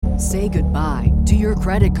Say goodbye to your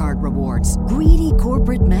credit card rewards. Greedy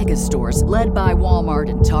corporate mega stores, led by Walmart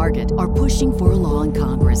and Target, are pushing for a law in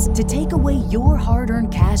Congress to take away your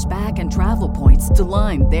hard-earned cash back and travel points to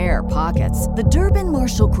line their pockets. The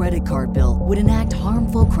Durbin-Marshall credit card bill would enact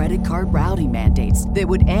harmful credit card routing mandates that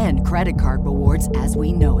would end credit card rewards as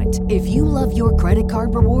we know it. If you love your credit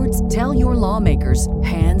card rewards, tell your lawmakers,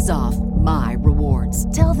 hands off my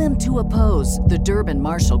rewards. Tell them to oppose the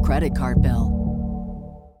Durbin-Marshall credit card bill.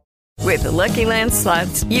 With the Lucky Land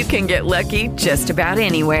Slots, you can get lucky just about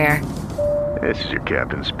anywhere. This is your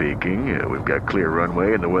captain speaking. We've got clear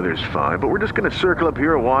runway and the weather's fine, but we're just going to circle up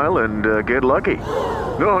here a while and get lucky.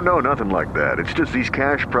 No, nothing like that. It's just these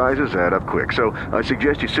cash prizes add up quick. So I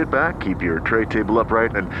suggest you sit back, keep your tray table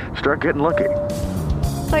upright, and start getting lucky.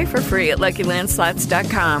 Play for free at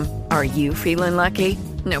LuckyLandSlots.com. Are you feeling lucky?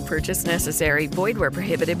 No purchase necessary. Void where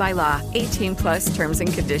prohibited by law. 18 plus terms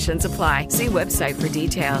and conditions apply. See website for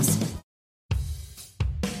details.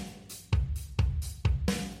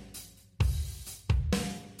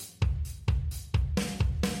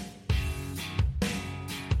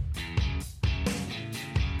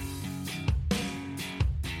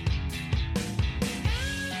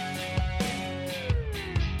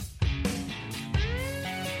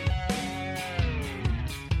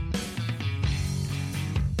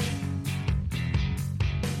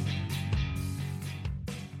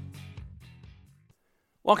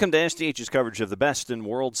 Welcome to SDH's coverage of the best in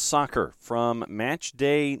world soccer from match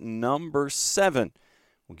day number 7.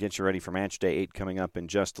 We'll get you ready for match day 8 coming up in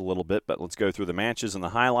just a little bit, but let's go through the matches and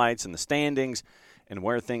the highlights and the standings and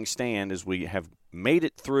where things stand as we have made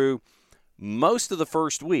it through most of the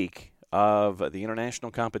first week of the international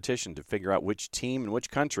competition to figure out which team and which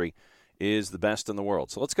country is the best in the world.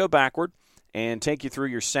 So let's go backward and take you through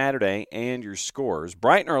your Saturday and your scores.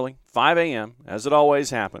 Bright and early, 5 a.m., as it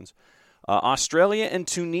always happens. Australia and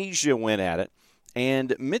Tunisia went at it,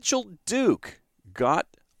 and Mitchell Duke got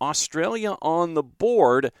Australia on the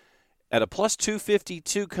board at a plus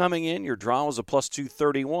 252 coming in. Your draw was a plus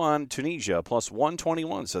 231. Tunisia, a plus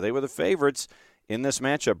 121. So they were the favorites in this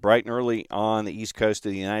matchup bright and early on the east coast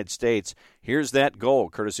of the United States. Here's that goal,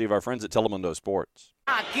 courtesy of our friends at Telemundo Sports.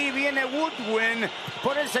 Aquí viene Woodwin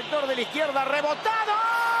por el sector de la izquierda, rebotado.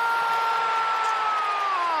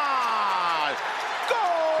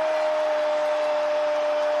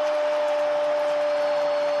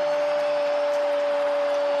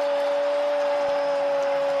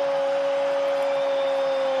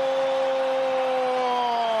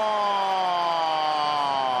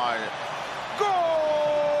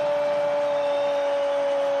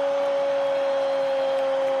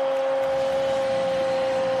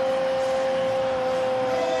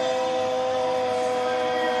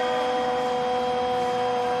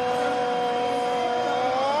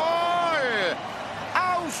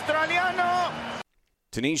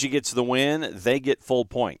 Tunisia gets the win. They get full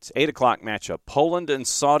points. 8 o'clock matchup, Poland and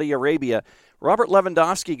Saudi Arabia. Robert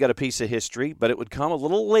Lewandowski got a piece of history, but it would come a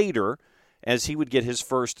little later as he would get his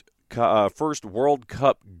first World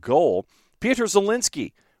Cup goal. Piotr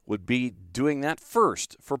Zielinski would be doing that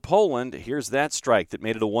first for Poland. Here's that strike that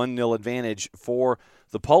made it a 1-0 advantage for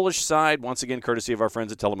the Polish side, once again courtesy of our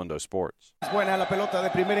friends at Telemundo Sports. Buena la pelota de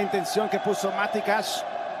primera intención que puso Matikas.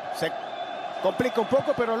 Se complica un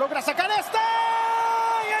poco, pero logra sacar esta.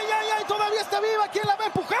 ¡Ay! Todavía está viva. ¿Quién la va a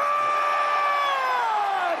empujar?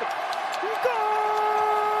 ¡Gol!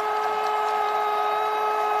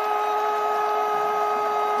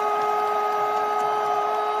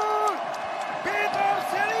 Piotr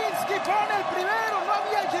Zielinski pone el primero. No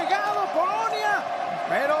había llegado Polonia,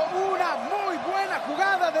 pero una muy buena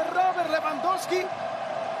jugada de Robert Lewandowski.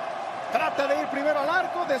 Trata de ir primero al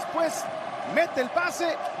arco, después mete el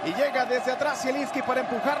pase y llega desde atrás Zielinski para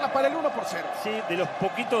empujarla para el 1-0. Sí, de los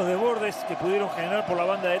poquitos desbordes que pudieron generar por la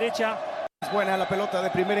banda derecha. Buena la pelota de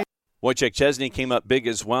primera. Wojciech Szczesny came up big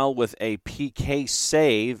as well with a PK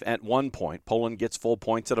save at 1 point. Poland gets full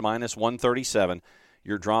points at a minus 137.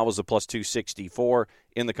 Your draw was a plus 264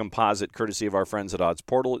 in the composite, courtesy of our friends at Odds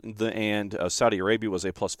Portal, and Saudi Arabia was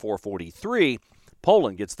a plus 443.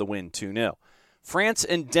 Poland gets the win 2-0. France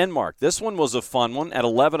and Denmark. This one was a fun one at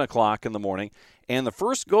 11 o'clock in the morning. And the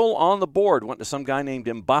first goal on the board went to some guy named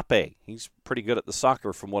Mbappe. He's pretty good at the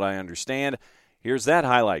soccer from what I understand. Here's that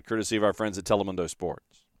highlight, courtesy of our friends at Telemundo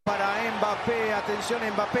Sports. Para Mbappé, atención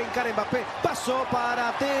Mbappé, encara Mbappé. Pasó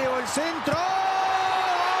para Teo, el centro.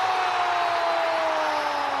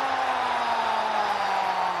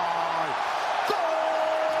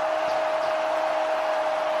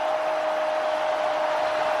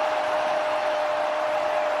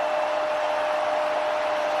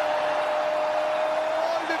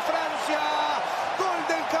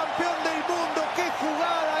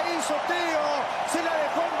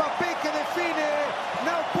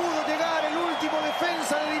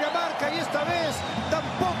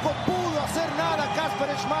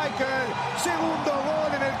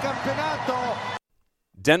 campionato.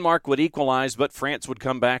 Denmark would equalize, but France would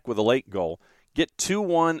come back with a late goal. Get a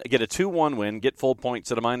 2-1 win, get full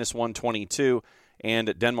points at a -122,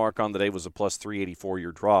 and Denmark on the day was a +384.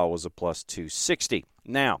 Your draw was a +260.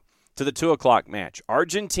 Now, to the 2 o'clock match.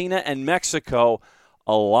 Argentina and Mexico.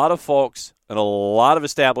 A lot of folks and a lot of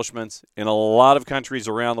establishments in a lot of countries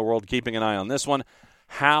around the world keeping an eye on this one.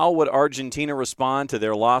 How would Argentina respond to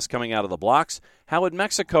their loss coming out of the blocks? How would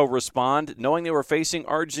Mexico respond knowing they were facing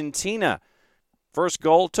Argentina? First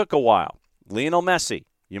goal took a while. Lionel Messi,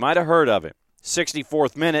 you might have heard of him.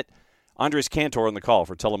 64th minute, Andres Cantor on the call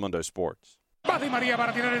for Telemundo Sports. Va Di María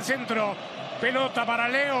para tirar el centro. Pelota para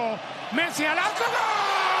Leo. Messi al arco. ¡Gol!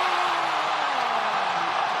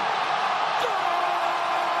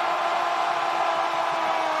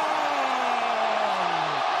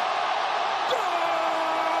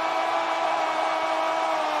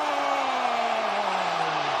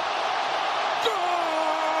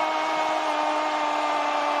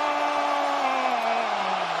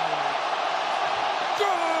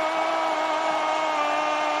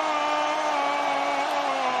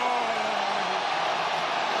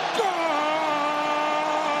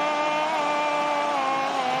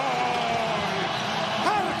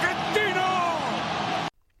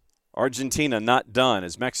 Argentina not done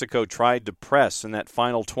as Mexico tried to press in that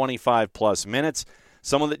final 25-plus minutes.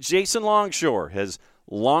 Someone that Jason Longshore has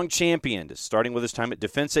long championed, starting with his time at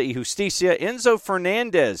Defensa y Justicia, Enzo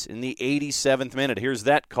Fernandez in the 87th minute. Here's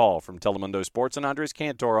that call from Telemundo Sports and Andres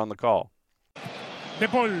Cantor on the call. De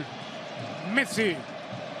Paul, Messi.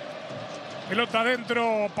 Pelota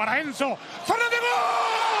adentro para Enzo. Fernandez.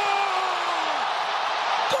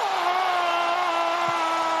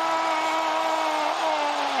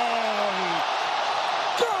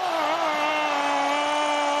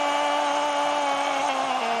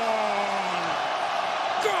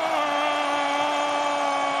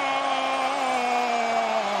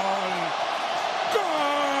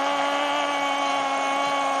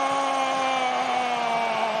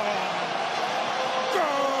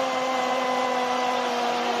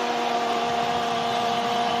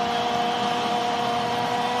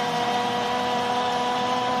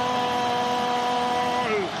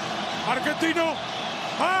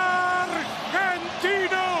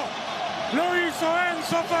 Argentino, lo hizo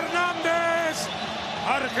Enzo Fernández.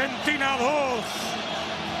 Argentina 2,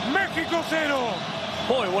 México 0.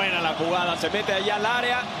 Muy buena la jugada, se mete allá al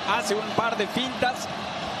área, hace un par de fintas,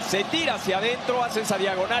 se tira hacia adentro, hace esa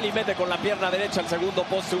diagonal y mete con la pierna derecha al segundo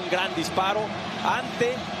poste un gran disparo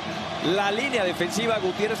ante la línea defensiva.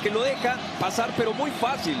 Gutiérrez que lo deja pasar pero muy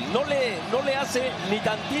fácil, no le hace ni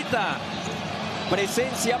tantita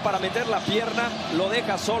presencia para meter la pierna, lo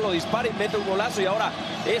deja solo, dispara y mete un golazo. Y ahora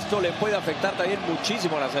esto le puede afectar también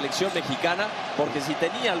muchísimo a la selección mexicana, porque si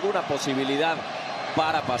tenía alguna posibilidad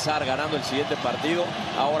para pasar ganando el siguiente partido,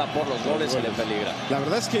 ahora por los goles se le peligra. La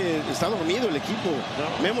verdad es que está dormido el equipo.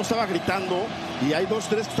 Memo estaba gritando y hay 2,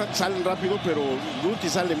 3 que salen rápido, pero Guti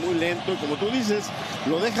sale muy lento y como tú dices,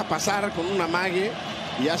 lo deja pasar con un amague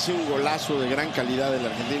y hace un golazo de gran calidad el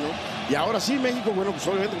argentino. Y ahora sí, México, bueno, pues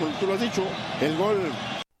obviamente, como tú lo has dicho, el gol.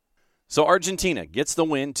 So Argentina gets the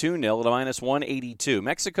win 2-0 at a -182.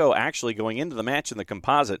 Mexico actually going into the match in the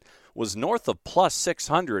composite was north of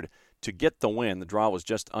 +600 to get the win. The draw was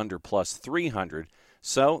just under +300.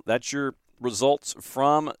 So that's your results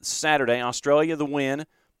from Saturday. Australia the win,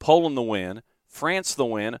 Poland the win, France the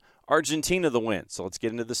win, Argentina the win. So let's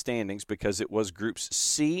get into the standings because it was groups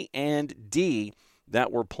C and D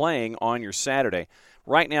that were playing on your Saturday.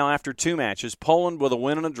 Right now, after 2 matches, Poland with a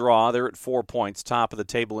win and a draw. They're at 4 points, top of the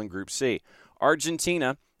table in Group C.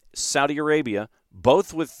 Argentina, Saudi Arabia,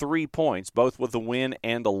 both with 3 points, both with a win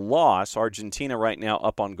and a loss. Argentina right now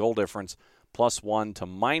up on goal difference, +1 to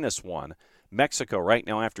 -1. Mexico right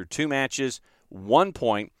now after 2 matches, 1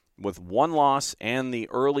 point with 1 loss and the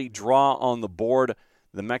early draw on the board.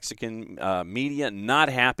 The Mexican media not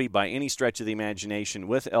happy by any stretch of the imagination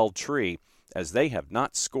with El Tri, as they have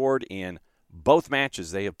not scored in both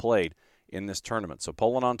matches they have played in this tournament. So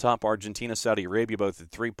Poland on top, Argentina, Saudi Arabia, both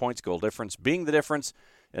at 3 points, goal difference being the difference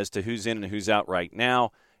as to who's in and who's out right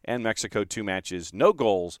now. And Mexico, 2 matches, no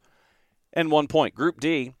goals, and 1 point. Group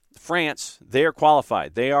D, France, they are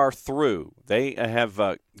qualified. They are through. They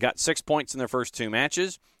have got 6 points in their first 2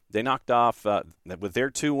 matches. They knocked off, with their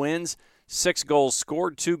 2 wins, 6 goals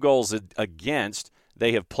scored, 2 goals against.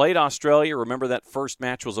 They have played Australia. Remember, that first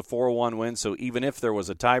match was a 4-1 win, so even if there was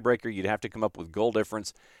a tiebreaker, you'd have to come up with goal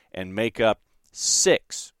difference and make up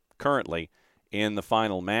 6 currently in the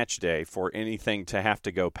final match day for anything to have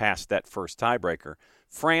to go past that first tiebreaker.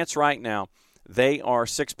 France right now, They are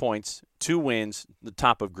 6 points, 2 wins, the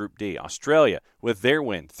top of Group D. Australia, with their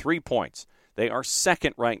win, 3 points. They are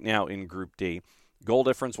second right now in Group D. Goal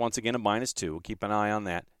difference, once again, of -2. We'll keep an eye on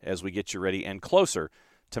that as we get you ready and closer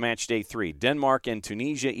to match day 3. Denmark and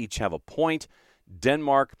Tunisia each have a point.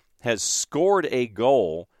 Denmark has scored a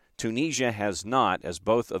goal. Tunisia has not, as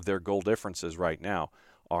both of their goal differences right now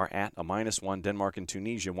are at a -1. Denmark and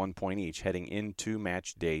Tunisia 1 point each heading into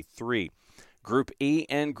match day 3. Group E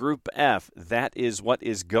and Group F, that is what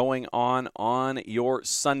is going on your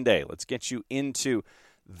Sunday. Let's get you into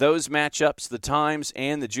those matchups, the times,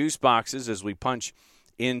 and the juice boxes as we punch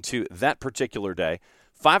into that particular day.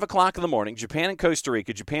 5 o'clock in the morning, Japan and Costa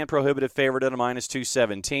Rica. Japan prohibitive favorite at a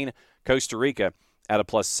 -217. Costa Rica at a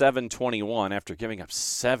 +721 after giving up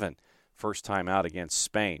 7 first time out against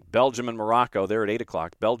Spain. Belgium and Morocco, they're at 8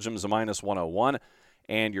 o'clock. Belgium's a -101,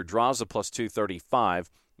 and your draw's a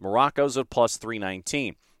 +235. Morocco's a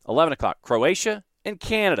 +319. 11 o'clock, Croatia and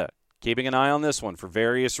Canada. Keeping an eye on this one for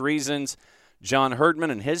various reasons. John Herdman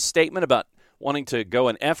and his statement about wanting to go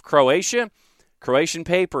and F Croatia. Croatian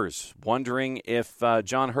papers wondering if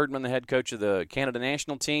John Herdman, the head coach of the Canada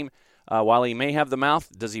national team, while he may have the mouth,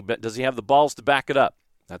 does he have the balls to back it up?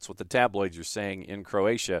 That's what the tabloids are saying in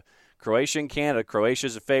Croatia. Croatia and Canada.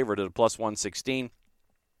 Croatia's a favorite at a +116.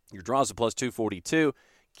 Your draw's a +242.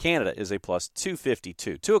 Canada is a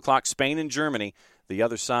 +252. 2 o'clock, Spain and Germany, the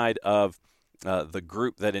other side of the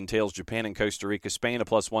group that entails Japan and Costa Rica. Spain a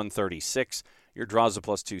 +136. Your draw's a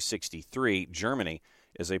 +263. Germany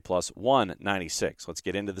is a +196. Let's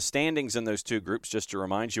get into the standings in those two groups just to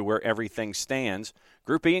remind you where everything stands.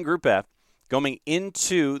 Group E and Group F going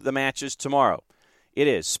into the matches tomorrow. It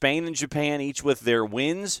is Spain and Japan, each with their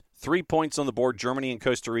wins, 3 points on the board. Germany and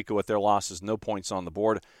Costa Rica with their losses, no points on the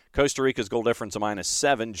board. Costa Rica's goal difference a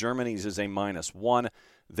 -7. Germany's is a -1.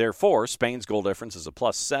 Therefore, Spain's goal difference is a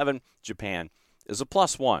 +7. Japan is a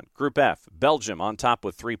 +1. Group F, Belgium on top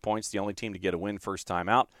with 3 points, the only team to get a win first time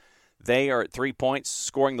out. They are at 3 points,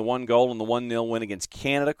 scoring the 1 goal in the 1-0 win against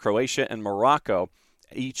Canada. Croatia and Morocco,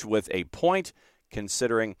 each with a point,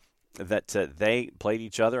 considering that they played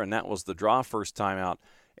each other, and that was the draw first time out.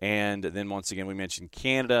 And then once again, we mentioned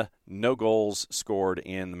Canada, no goals scored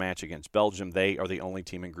in the match against Belgium. They are the only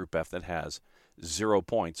team in Group F that has 0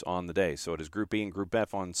 points on the day. So it is Group E and Group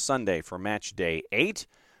F on Sunday for match day 8.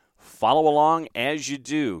 Follow along as you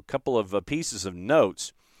do. A couple of pieces of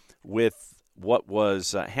notes with what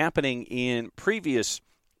was happening in previous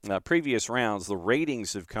rounds. The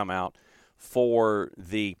ratings have come out for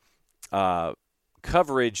the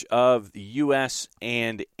coverage of the U.S.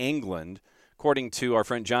 and England. According to our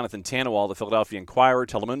friend Jonathan Tannewall, the Philadelphia Inquirer,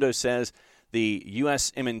 Telemundo says the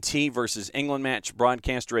U.S. M&T versus England match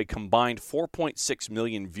broadcast a combined 4.6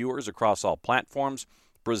 million viewers across all platforms.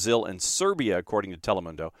 Brazil and Serbia, according to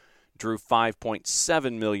Telemundo, drew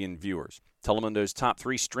 5.7 million viewers. Telemundo's top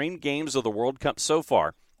 3 streamed games of the World Cup so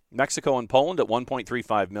far: Mexico and Poland at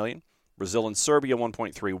 1.35 million, Brazil and Serbia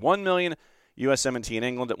 1.31 million, U.S. M&T and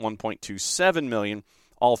England at 1.27 million.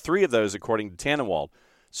 All 3 of those, according to Tannewald,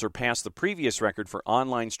 surpassed the previous record for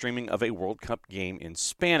online streaming of a World Cup game in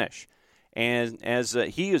Spanish. And as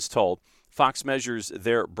he is told, Fox measures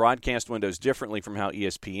their broadcast windows differently from how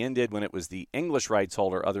ESPN did when it was the English rights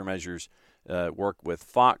holder. Other measures work with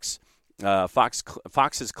Fox.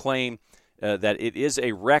 Fox's claim that it is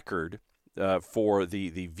a record for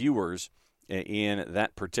the viewers in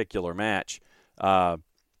that particular match.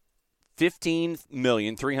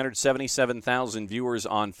 15,377,000 viewers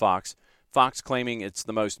on Fox. Fox claiming it's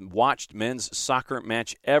the most watched men's soccer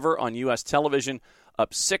match ever on U.S. television,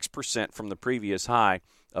 up 6% from the previous high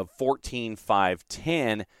of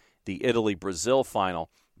 14-5-10, the Italy-Brazil final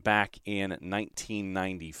back in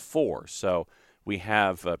 1994. So we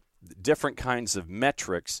have different kinds of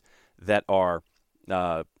metrics that are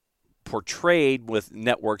portrayed with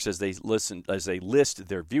networks as they list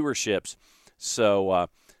their viewerships. So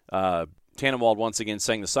Tannewald once again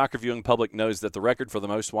saying the soccer viewing public knows that the record for the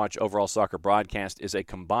most watched overall soccer broadcast is a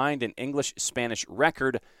combined and English-Spanish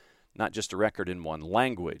record, not just a record in one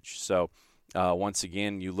language. So once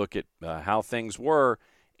again, you look at how things were,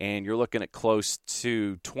 and you're looking at close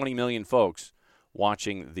to 20 million folks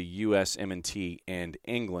watching the U.S. M&T and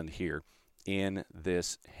England here in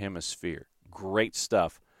this hemisphere. Great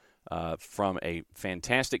stuff from a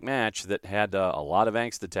fantastic match that had a lot of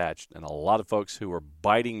angst attached and a lot of folks who were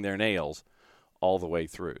biting their nails all the way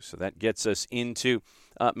through. So that gets us into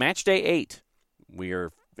match day 8. We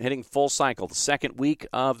are hitting full cycle, the second week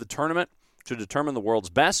of the tournament to determine the world's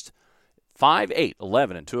best. 5, 8,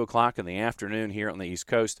 11, and 2 o'clock in the afternoon here on the East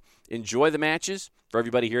Coast. Enjoy the matches. For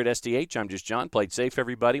everybody here at SDH, I'm just John. Played safe,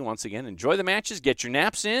 everybody. Once again, enjoy the matches. Get your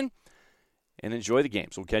naps in. and enjoy the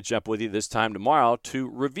games. We'll catch up with you this time tomorrow to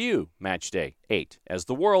review Match Day 8 as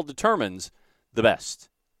the world determines the best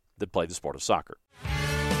that play the sport of soccer.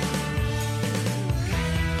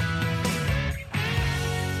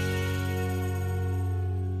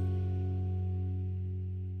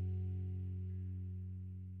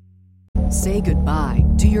 Say goodbye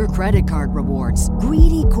to your credit card rewards.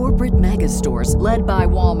 Greedy corporate mega stores, led by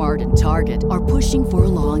Walmart and Target, are pushing for a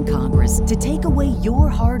law in Congress to take away your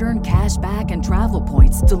hard-earned cash back and travel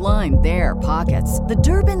points to line their pockets. The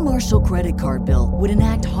Durbin-Marshall credit card bill would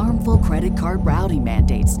enact harmful credit card routing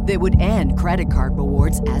mandates that would end credit card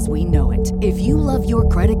rewards as we know it. If you love your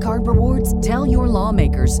credit card rewards, tell your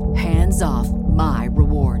lawmakers, hands off my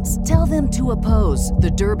rewards. Tell them to oppose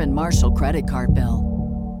the Durbin-Marshall credit card bill.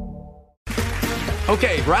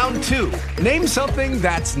 Okay, round 2. Name something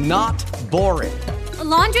that's not boring. A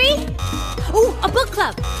laundry? Ooh, a book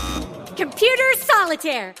club. Computer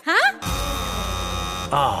solitaire, huh?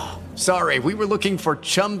 Ah, oh, sorry, we were looking for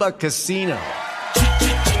Chumba Casino.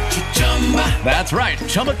 That's right,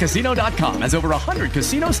 ChumbaCasino.com has over 100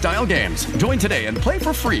 casino-style games. Join today and play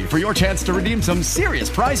for free for your chance to redeem some serious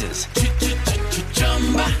prizes.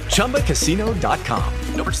 ChumbaCasino.com.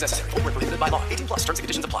 No purchase necessary. Void where prohibited by law. 18+ terms and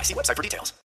conditions apply. See website for details.